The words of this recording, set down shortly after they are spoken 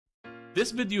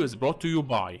This video is brought to you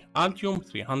by Altium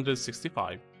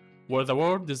 365, where the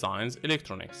world designs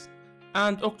electronics,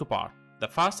 and Octopart, the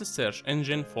fastest search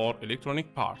engine for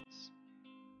electronic parts.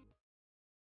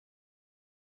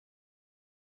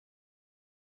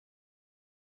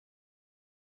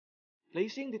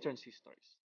 Placing the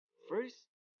transistors. First,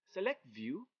 select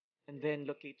View and then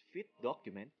locate Fit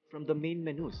Document from the main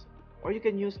menus, or you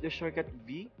can use the shortcut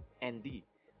V and D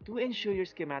to ensure your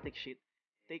schematic sheet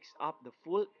takes up the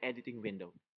full editing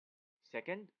window.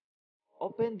 Second,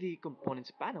 open the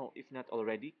Components panel. If not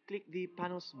already, click the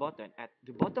Panels button at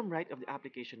the bottom right of the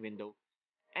application window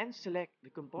and select the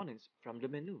components from the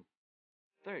menu.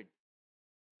 Third,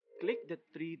 click the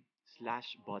three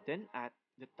slash button at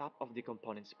the top of the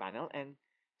Components panel and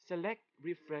select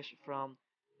Refresh from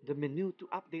the menu to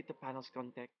update the panel's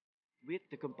context with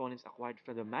the components acquired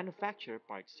from the manufacturer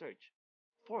part search.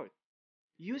 Fourth,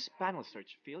 use Panel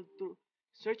Search field to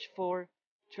search for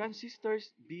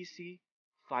transistors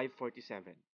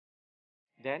BC547.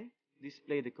 Then,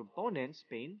 display the components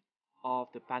pane of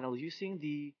the panel using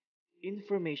the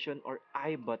Information or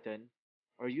I button,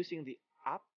 or using the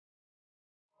Up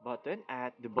button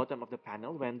at the bottom of the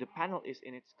panel when the panel is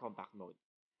in its compact mode,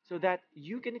 so that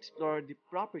you can explore the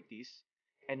properties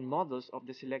and models of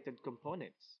the selected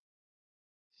components.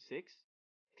 6.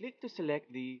 Click to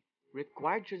select the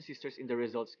required transistors in the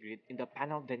results grid in the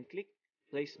panel, then click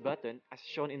Place button as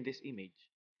shown in this image.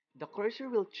 The cursor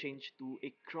will change to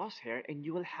a crosshair and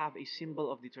you will have a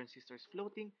symbol of the transistors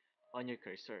floating on your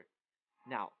cursor.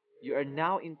 Now, you are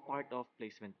now in part of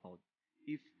placement mode.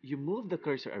 If you move the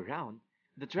cursor around,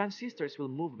 the transistors will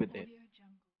move with it.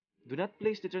 Do not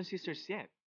place the transistors yet.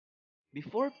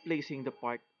 Before placing the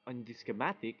part on the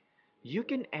schematic, you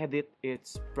can edit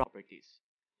its properties,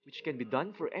 which can be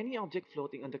done for any object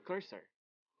floating on the cursor.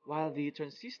 While the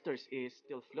transistors is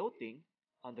still floating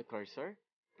on the cursor,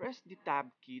 press the Tab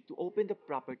key to open the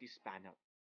Properties panel.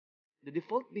 The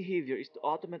default behavior is to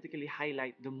automatically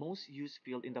highlight the most used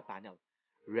field in the panel.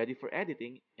 Ready for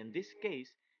editing, in this case,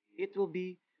 it will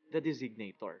be the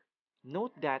designator.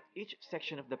 Note that each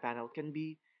section of the panel can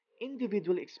be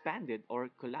individually expanded or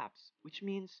collapsed, which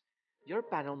means your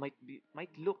panel might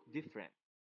look different.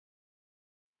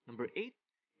 Number 8,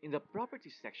 in the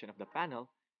Properties section of the panel,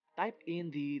 type in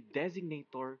the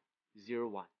designator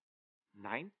 01.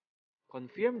 9.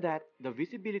 Confirm that the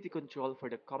visibility control for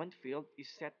the comment field is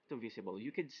set to visible.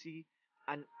 You can see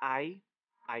an eye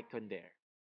icon there.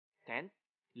 10.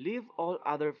 Leave all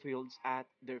other fields at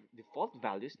their default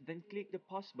values, then click the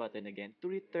pause button again to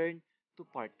return to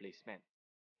part placement.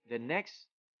 Then next,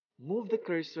 move the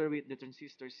cursor with the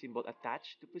transistor symbol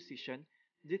attached to position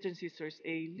the transistors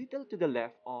a little to the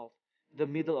left of the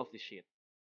middle of the sheet.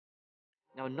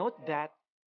 Now note that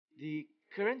the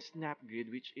current snap grid,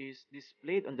 which is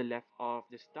displayed on the left of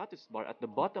the status bar at the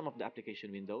bottom of the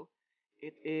application window,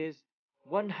 it is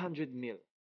 100 mil.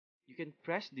 You can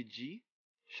press the G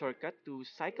shortcut to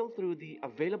cycle through the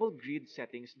available grid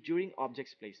settings during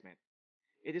objects placement.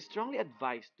 It is strongly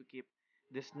advised to keep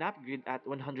the snap grid at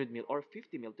 100 mil or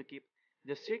 50 mil to keep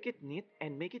the circuit neat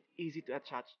and make it easy to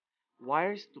attach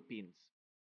wires to pins.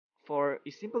 For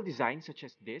a simple design such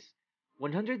as this,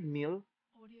 100 mil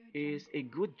is a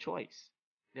good choice.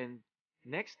 Then,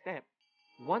 next step,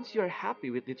 once you're happy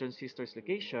with the transistor's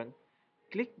location,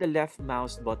 click the left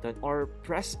mouse button or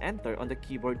press enter on the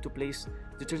keyboard to place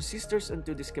the transistors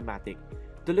onto the schematic.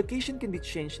 The location can be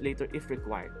changed later if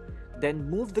required. Then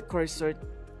move the cursor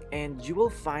and you will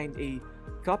find a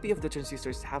copy of the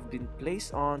transistors have been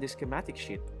placed on the schematic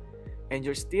sheet. And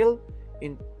you're still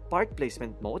in part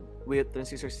placement mode with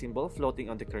transistor symbol floating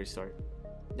on the cursor.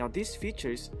 Now these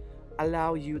features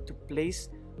allow you to place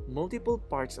multiple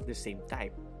parts of the same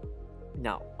type.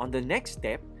 Now, on the next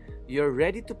step, you're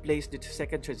ready to place the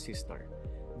second transistor.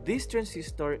 This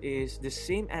transistor is the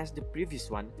same as the previous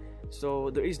one, so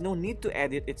there is no need to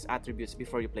edit its attributes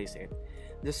before you place it.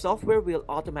 The software will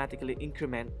automatically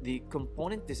increment the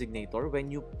component designator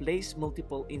when you place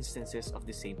multiple instances of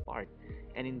the same part.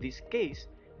 And in this case,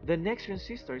 the next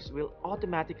transistors will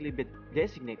automatically be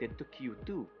designated to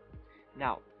Q2.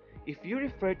 Now, if you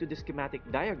refer to the schematic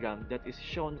diagram that is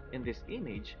shown in this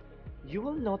image, you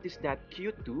will notice that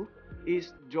Q2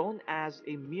 is drawn as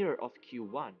a mirror of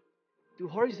Q1. To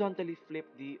horizontally flip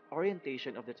the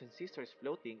orientation of the transistors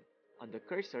floating on the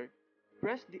cursor,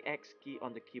 press the X key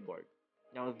on the keyboard.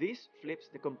 Now this flips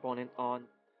the component on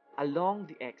along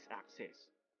the X-axis.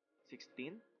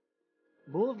 16.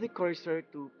 Move the cursor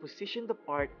to position the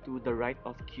part to the right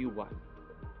of Q1.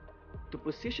 To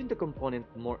position the component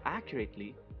more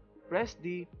accurately, press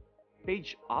the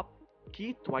Page Up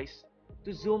key twice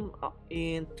to zoom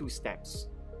in 2 steps.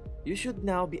 You should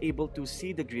now be able to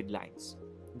see the grid lines.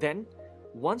 Then,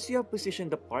 once you have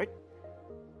positioned the part,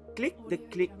 click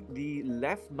the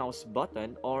left mouse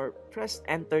button or press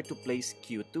enter to place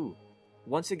Q2.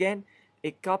 Once again,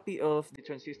 a copy of the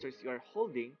transistors you are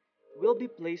holding will be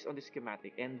placed on the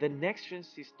schematic and the next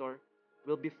transistor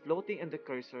will be floating in the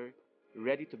cursor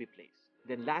ready to be placed.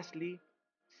 Then lastly,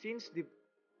 since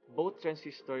both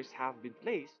transistors have been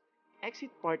placed, exit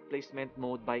part placement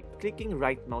mode by clicking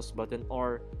right mouse button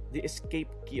or the escape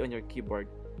key on your keyboard.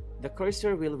 The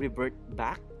cursor will revert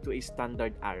back to a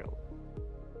standard arrow.